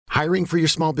Hiring for your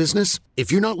small business?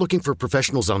 If you're not looking for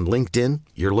professionals on LinkedIn,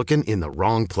 you're looking in the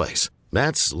wrong place.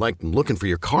 That's like looking for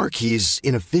your car keys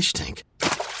in a fish tank.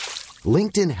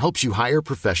 LinkedIn helps you hire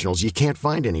professionals you can't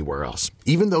find anywhere else,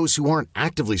 even those who aren't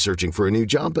actively searching for a new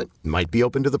job but might be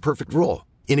open to the perfect role.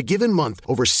 In a given month,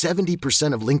 over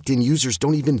 70% of LinkedIn users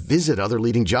don't even visit other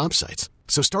leading job sites.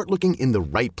 So start looking in the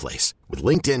right place. With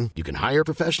LinkedIn, you can hire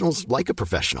professionals like a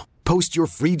professional. Post your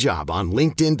free job on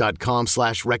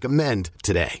linkedin.com/recommend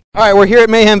today. All right, we're here at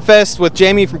Mayhem Fest with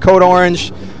Jamie from Code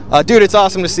Orange. Dude, it's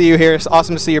awesome to see you here. It's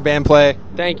awesome to see your band play.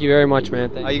 Thank you very much,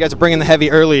 man. You guys are bringing the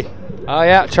heavy early. Oh,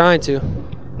 yeah, trying to.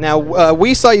 Now,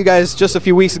 we saw you guys just a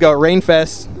few weeks ago at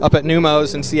Rainfest up at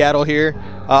Numos in Seattle here.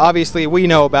 Obviously, we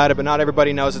know about it, but not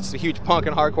everybody knows. It's a huge punk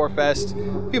and hardcore fest.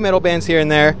 A few metal bands here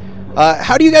and there.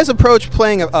 How do you guys approach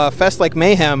playing a fest like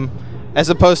Mayhem as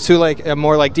opposed to like a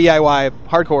more like DIY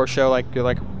hardcore show like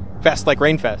fest like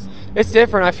Rainfest? It's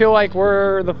different. I feel like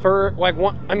we're the first,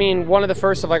 one of the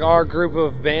first of like our group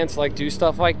of bands to like do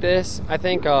stuff like this. I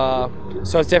think so.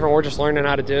 It's different. We're just learning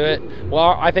how to do it.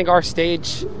 Well, I think our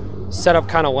stage setup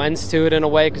kind of lends to it in a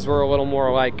way because we're a little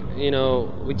more like,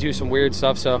 we do some weird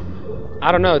stuff. So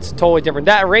I don't know. It's totally different.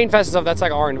 That Rainfest stuff, that's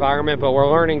like our environment, but we're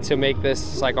learning to make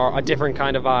this like a different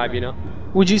kind of vibe,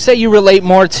 Would you say you relate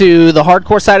more to the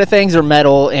hardcore side of things or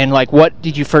metal, and like what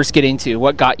did you first get into?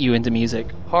 What got you into music?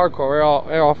 Hardcore.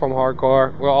 We're all from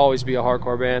hardcore. We'll always be a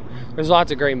hardcore band. There's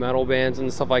lots of great metal bands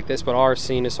and stuff like this, but our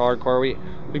scene is hardcore.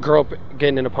 We grew up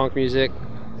getting into punk music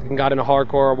and got into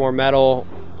hardcore, more metal,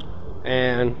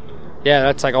 and yeah,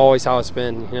 that's like always how it's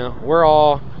been.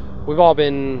 We've all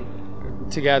been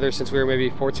together since we were maybe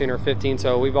 14 or 15,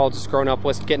 so we've all just grown up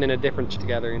with getting into different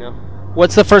together.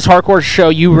 What's the first hardcore show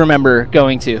you remember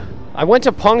going to? I went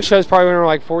to punk shows probably when we were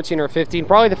like 14 or 15.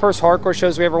 Probably the first hardcore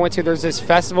shows we ever went to. There's this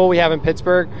festival we have in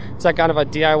Pittsburgh. It's like kind of a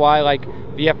DIY like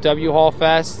VFW Hall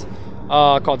Fest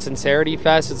called Sincerity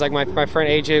Fest. It's like my friend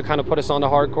AJ who kind of put us on to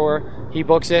hardcore. He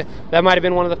books it. That might have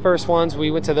been one of the first ones.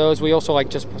 We went to those. We also like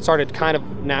just started kind of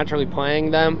naturally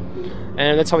playing them,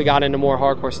 and that's how we got into more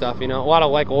hardcore stuff. A lot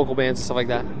of like local bands and stuff like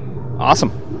that.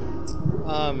 Awesome.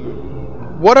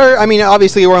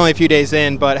 Obviously we're only a few days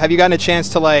in, but have you gotten a chance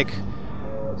to like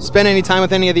spend any time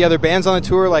with any of the other bands on the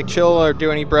tour, like chill or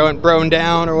do any broing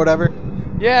down or whatever?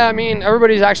 Yeah,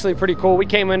 everybody's actually pretty cool. We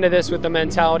came into this with the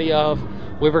mentality of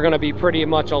we were going to be pretty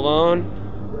much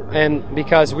alone, and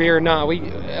because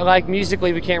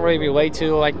musically we can't really relate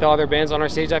to like the other bands on our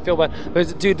stage, I feel, but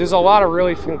there's a lot of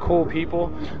really cool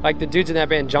people. Like the dudes in that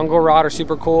band Jungle Rot are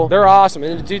super cool. They're awesome.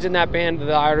 And the dudes in that band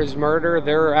The Artist Murder,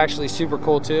 they're actually super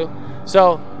cool too.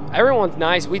 So everyone's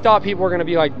nice. We thought people were going to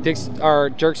be like dicks or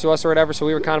jerks to us or whatever, so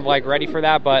we were kind of like ready for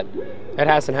that, but it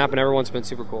hasn't happened. Everyone's been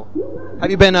super cool.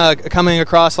 Have you been coming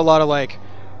across a lot of like,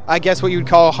 I guess what you would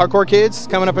call hardcore kids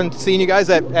coming up and seeing you guys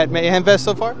at Mayhem Fest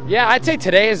so far? Yeah, I'd say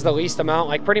today is the least amount.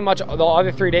 Like pretty much the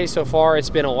other 3 days so far, it's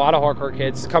been a lot of hardcore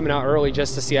kids coming out early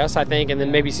just to see us, I think, and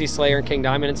then maybe see Slayer and King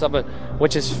Diamond and stuff,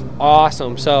 which is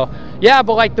awesome. So yeah,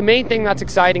 but like the main thing that's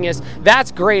exciting is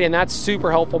that's great and that's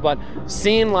super helpful, but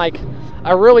seeing like,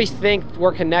 I really think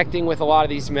we're connecting with a lot of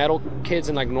these metal kids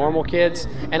and like normal kids,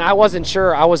 and I wasn't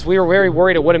sure. We were very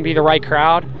worried it wouldn't be the right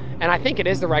crowd, and I think it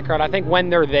is the right crowd. I think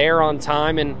when they're there on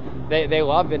time and they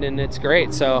love it and it's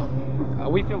great, so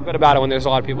we feel good about it when there's a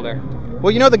lot of people there.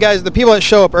 Well, the people that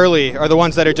show up early are the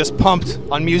ones that are just pumped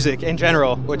on music in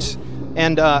general,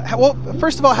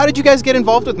 first of all, how did you guys get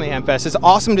involved with Mayhem Fest? It's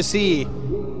awesome to see.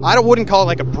 I wouldn't call it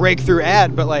like a breakthrough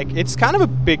ad, but like it's kind of a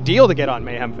big deal to get on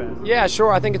Mayhem Fest. Yeah,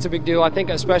 sure. I think it's a big deal. I think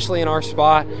especially in our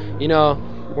spot,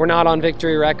 we're not on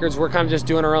Victory Records. We're kind of just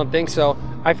doing our own thing. So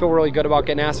I feel really good about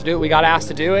getting asked to do it. We got asked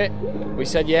to do it. We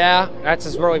said, yeah, that's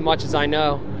as really much as I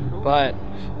know. But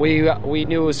we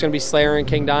knew it was going to be Slayer and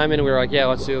King Diamond, and we were like, yeah,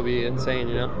 let's do it. It'll be insane,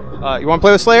 You want to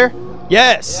play with Slayer?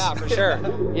 Yes. Yeah, for sure.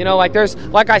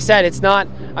 Like I said, it's not,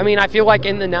 I feel like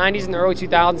in the 90s and the early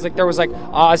 2000s, like there was like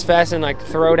Ozfest and like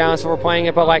Throwdown, so we're playing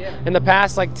it, but like in the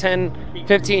past like 10,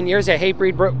 15 years, yeah,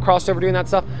 Hatebreed crossed over doing that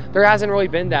stuff. There hasn't really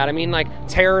been that. Like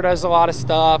Terror does a lot of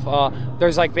stuff.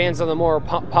 There's like bands on the more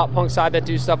pop punk side that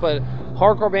do stuff, but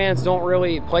hardcore bands don't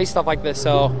really play stuff like this,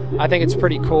 so I think it's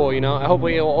pretty cool,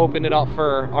 Hopefully it'll open it up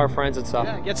for our friends and stuff.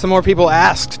 Yeah, get some more people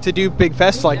asked to do big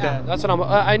fests like that. That's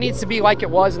what it needs to be like it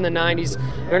was in the 90s.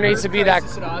 There needs to be that.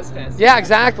 Yeah,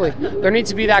 exactly. There needs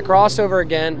to be that crossover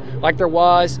again, like there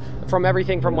was from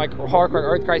everything from like hardcore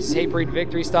Earth Crisis, Hatebreed,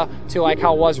 Victory stuff to like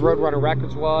how Roadrunner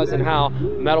Records was and how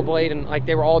Metal Blade, and like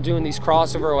they were all doing these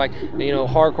crossover like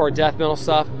hardcore death metal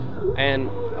stuff,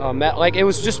 and like it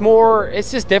was just more.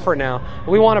 It's just different now.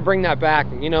 We want to bring that back.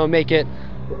 Make it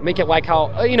make it like how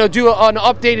do an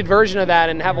updated version of that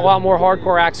and have a lot more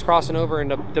hardcore acts crossing over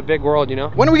into the big world.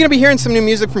 When are we gonna be hearing some new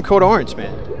music from Code Orange,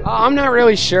 man? I'm not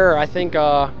really sure. I think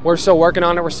we're still working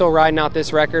on it. We're still riding out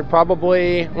this record.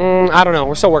 Probably, I don't know.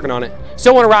 We're still working on it.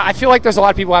 Still want to ride. I feel like there's a lot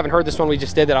of people who haven't heard this one we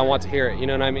just did that I want to hear it. You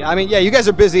know what I mean? I mean, yeah, you guys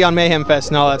are busy on Mayhem Fest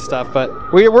and all that stuff,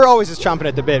 but we're always just chomping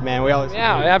at the bit, man.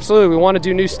 Yeah, absolutely. We want to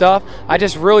do new stuff. I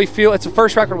just really feel it's the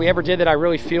first record we ever did that I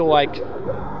really feel like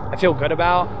I feel good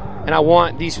about, and I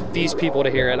want these people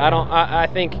to hear it. I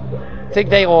think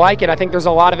they like it. I think there's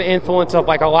a lot of influence of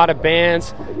like a lot of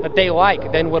bands that they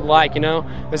like, then would like.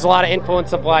 There's a lot of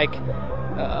influence of like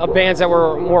bands that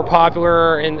were more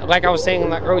popular, and like I was saying in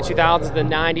the early 2000s, the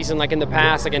 90s, and like in the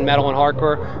past, like in metal and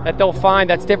hardcore, that they'll find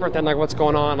that's different than like what's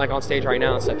going on like on stage right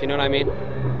now and stuff. You know what I mean?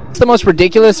 What's the most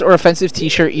ridiculous or offensive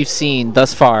T-shirt you've seen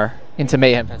thus far into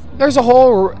Mayhem Fest? There's a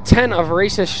whole tent of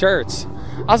racist shirts.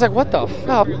 I was like, what the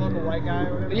fuck?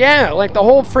 Yeah, like the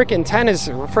whole freaking tent is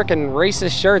freaking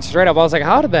racist shirts straight up. I was like,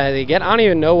 how did they get? I don't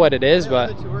even know what it is,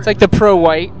 but it's like the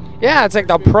pro-white. Yeah, it's like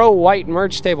the pro-white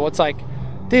merch table. It's like,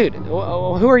 dude,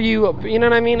 who are you? You know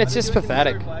what I mean? It's just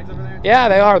pathetic. Yeah,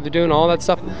 they are. They're doing all that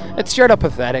stuff. It's straight up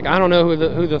pathetic. I don't know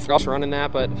who the fuck's running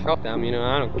that, but fuck them.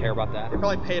 I don't care about that. They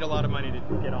probably paid a lot of money to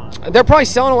get on. They're probably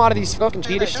selling a lot of these fucking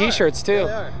T-shirts too,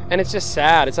 and it's just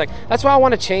sad. It's like that's why I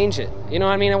want to change it. You know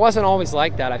what I mean? It wasn't always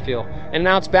like that. I feel, and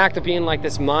now it's back to being like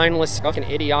this mindless, fucking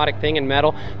idiotic thing in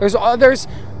metal.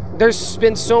 There's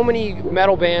been so many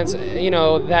metal bands,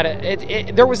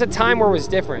 that there was a time where it was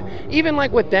different. Even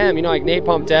like with them, like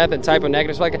Napalm Death and Type O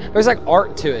Negative, like there's like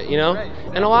art to it, Right.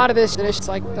 And a lot of this, it's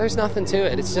like there's nothing to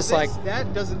it. It's just like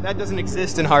that doesn't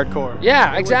exist in hardcore.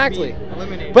 Yeah, exactly.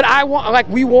 But I want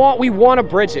we want to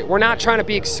bridge it. We're not trying to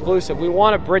be exclusive. We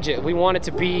want to bridge it. We want it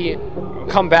to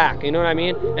come back. You know what I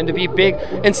mean? And to be big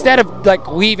instead of like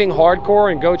leaving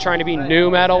hardcore and go trying to be new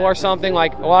metal or something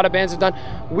like a lot of bands have done.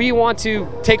 We want to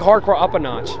take hardcore up a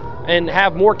notch and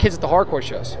have more kids at the hardcore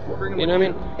shows. You know what I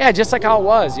mean? Yeah, just like how it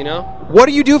was, What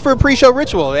do you do for a pre-show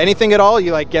ritual? Anything at all?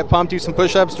 You like get pumped, do some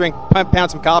push-ups,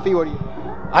 pound some coffee? What do you...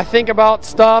 I think about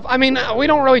stuff. I mean, we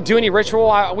don't really do any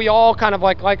ritual. We all kind of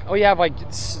like we have like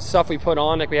stuff we put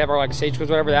on, like we have our like sage clothes,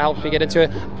 whatever, that helps me get into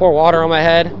it. Pour water on my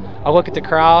head. I look at the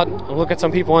crowd, I look at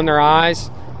some people in their eyes,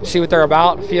 see what they're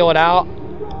about, feel it out,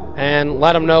 and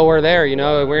let them know we're there.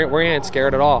 We ain't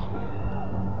scared at all.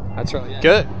 That's really it.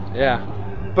 Good. Yeah.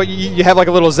 But you have like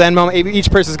a little Zen moment. Each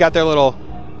person's got their little...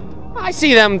 I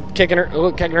see them kicking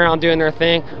around doing their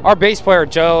thing. Our bass player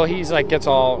Joe, he's like gets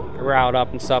all riled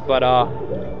up and stuff. But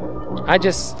I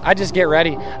just get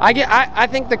ready. I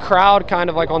think the crowd kind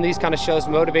of like on these kind of shows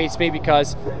motivates me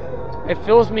because it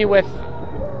fills me with,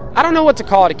 I don't know what to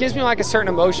call it. It gives me like a certain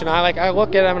emotion. I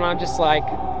look at them and I'm just like,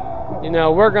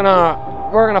 we're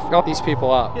gonna fuck these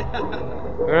people up. You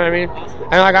know what I mean?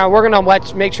 And we're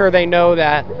gonna make sure they know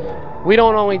that we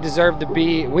don't only deserve to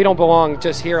be, we don't belong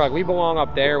just here, like we belong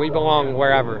up there, we belong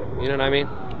wherever, you know what I mean?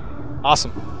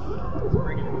 Awesome.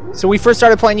 So we first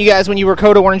started playing you guys when you were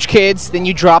Code Orange kids, then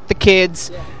you dropped the kids.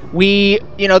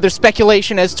 There's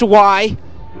speculation as to why,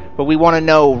 but we want to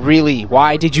know really,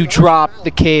 why did you drop the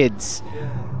kids?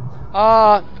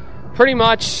 Pretty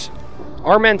much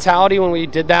our mentality when we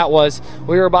did that was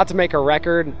we were about to make a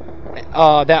record.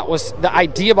 That was the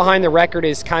idea behind the record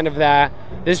is kind of that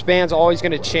this band's always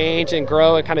going to change and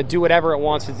grow and kind of do whatever it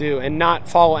wants to do and not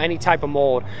follow any type of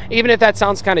mold. Even if that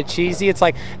sounds kind of cheesy, it's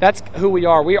like that's who we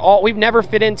are. We've never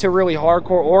fit into really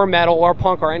hardcore or metal or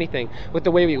punk or anything with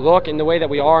the way we look and the way that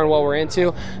we are and what we're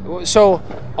into. So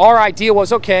our idea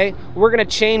was, okay, we're going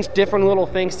to change different little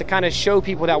things to kind of show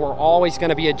people that we're always going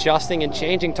to be adjusting and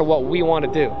changing to what we want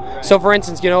to do. So for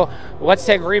instance, let's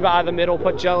take Reba out of the middle,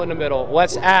 put Joe in the middle.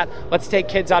 Let's take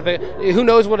kids out of it. Who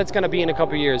knows what it's going to be in a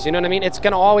couple years? You know what I mean? It's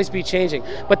going to always be changing.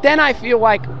 But then I feel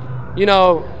like,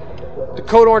 the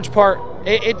Code Orange part,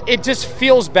 it just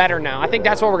feels better now. I think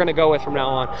that's what we're going to go with from now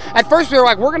on. At first we were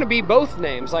like, we're going to be both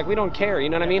names. Like, we don't care, you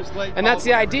know what I mean? And that's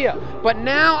the idea. But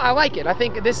now I like it. I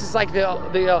think this is like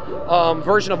the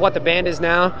version of what the band is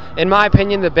now. In my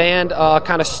opinion, the band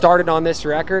kind of started on this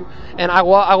record. And I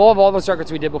love all those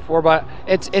records we did before, but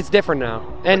it's different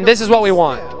now. And this is what we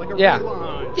want.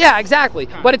 Yeah, exactly.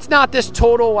 But it's not this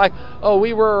total like, oh,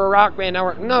 we were a rock band,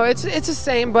 now no, it's the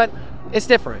same, but it's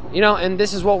different, and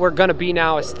this is what we're going to be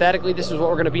now aesthetically, this is what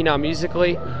we're going to be now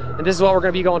musically, and this is what we're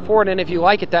going to be going forward. And if you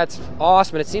like it, that's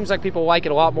awesome. And it seems like people like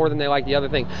it a lot more than they like the other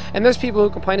thing. And there's people who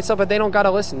complain and stuff, but they don't got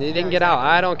to listen. They can get out.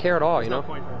 I don't care at all,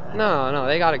 No,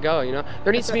 they got to go,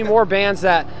 There needs to be more bands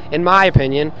that, in my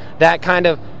opinion, that kind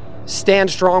of stand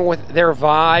strong with their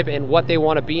vibe and what they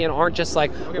want to be and aren't just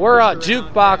like, we're a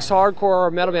jukebox hardcore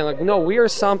or metal band. Like, no, we are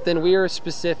something. We are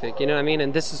specific, you know what I mean?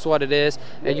 And this is what it is.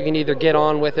 And you can either get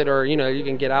on with it or, you know, you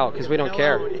can get out because we don't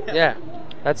care. Yeah,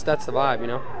 that's the vibe, you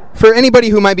know? For anybody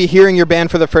who might be hearing your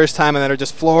band for the first time and that are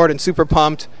just floored and super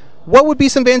pumped, what would be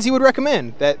some bands you would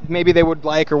recommend that maybe they would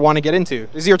like or want to get into?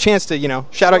 This is your chance to, you know,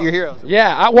 shout out your heroes.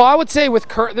 Yeah, I would say with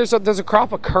there's a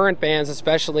crop of current bands,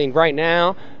 especially right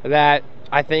now, that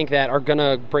I think that are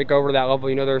gonna break over to that level.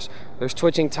 You know, there's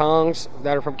Twitching Tongues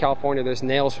that are from California. There's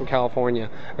Nails from California.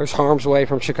 There's Harm's Way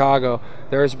from Chicago.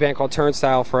 There's a band called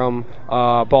Turnstile from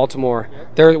Baltimore.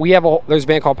 There's a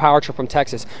band called Power Trip from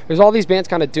Texas. There's all these bands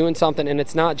kind of doing something, and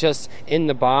it's not just in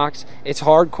the box. It's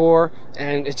hardcore,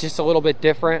 and it's just a little bit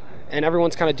different. And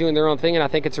everyone's kind of doing their own thing, and I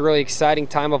think it's a really exciting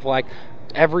time of like,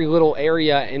 every little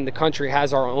area in the country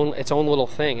has its own little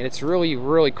thing, and it's really,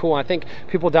 really cool. I think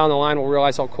people down the line will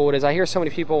realize how cool it is. I hear so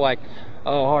many people like,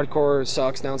 oh, hardcore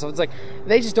sucks now, so it's like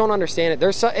they just don't understand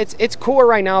it. It's cooler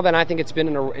right now than I think it's been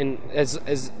in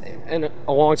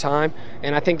a long time,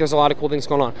 and I think there's a lot of cool things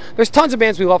going on. There's tons of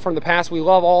bands we love from the past. We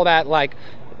love all that, like,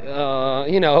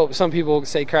 you know, some people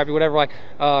say crappy, whatever, like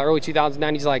early 2000s,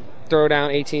 90s, like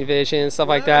Throwdown, 18 Vision, stuff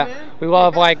like that. We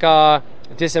love like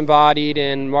Disembodied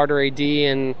and Martyr AD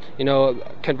and, you know,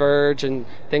 Converge and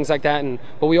things like that.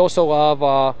 But we also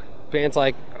love bands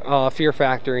like Fear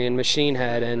Factory and Machine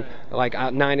Head and like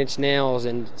 9 Inch Nails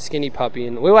and Skinny Puppy,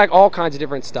 and we like all kinds of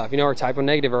different stuff, you know, or Typo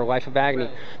Negative or Life of Agony.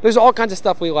 There's all kinds of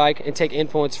stuff we like and take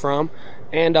influence from,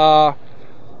 and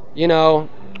you know,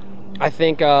 I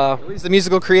think at least the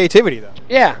musical creativity, though.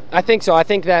 Yeah, I think so. I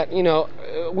think that, you know,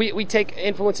 we take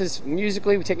influences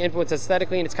musically, we take influence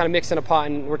aesthetically, and it's kind of mixed in a pot,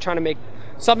 and we're trying to make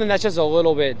something that's just a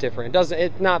little bit different.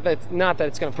 It's not that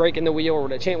it's going to break in the wheel or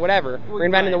to change whatever,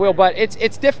 reinventing the wheel, but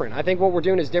it's different. I think what we're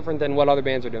doing is different than what other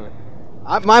bands are doing.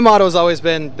 My motto has always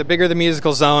been, the bigger the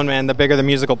musical zone, man, the bigger the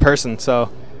musical person.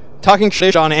 So talking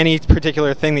shit on any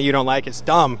particular thing that you don't like is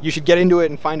dumb. You should get into it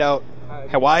and find out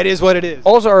why it is what it is.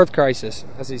 Also Earth Crisis,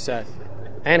 as he said,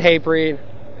 and Hatebreed,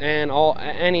 and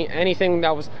anything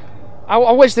that was.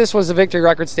 I wish this was a Victory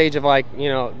Record stage of, like, you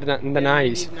know, the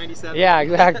 90s. 97. Yeah,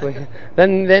 exactly.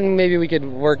 then maybe we could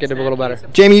work it a little better.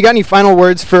 Jamie, you got any final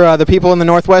words for the people in the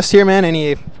Northwest here, man?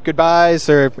 Any goodbyes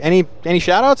or any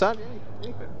shout-outs?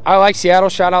 I like Seattle.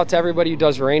 Shout out to everybody who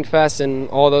does Rainfest and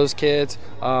all those kids.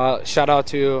 Shout out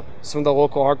to some of the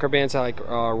local hardcore bands like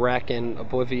Wreck and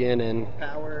Oblivion and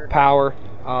Power.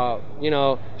 You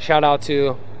know, shout out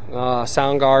to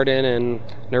Soundgarden and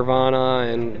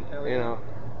Nirvana and, you know,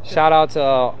 shout out to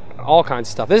all kinds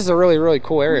of stuff. This is a really, really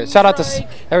cool area. Shout out to,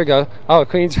 there we go. Oh,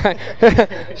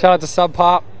 Queensryche. Shout out to Sub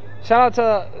Pop. Shout out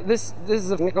to this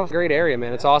is a great area,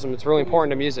 man. It's awesome. It's really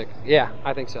important to music. Yeah,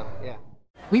 I think so. Yeah.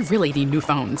 We really need new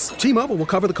phones. T-Mobile will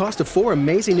cover the cost of 4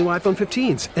 amazing new iPhone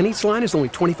 15s, and each line is only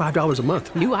 $25 a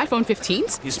month. New iPhone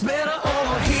 15s? It's better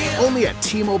over here. Only at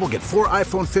T-Mobile, get 4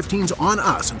 iPhone 15s on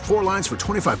us and 4 lines for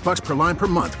 $25 per line per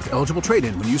month with eligible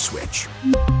trade-in when you switch.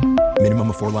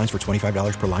 Minimum of 4 lines for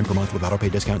 $25 per line per month with autopay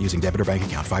discount using debit or bank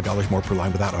account. $5 more per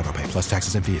line without autopay, plus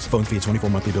taxes and fees. Phone fee at 24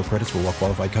 monthly bill credits for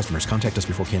well-qualified customers. Contact us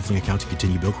before canceling account to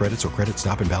continue bill credits or credit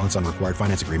stop and balance on required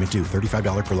finance agreement due.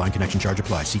 $35 per line connection charge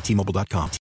applies. See T-Mobile.com.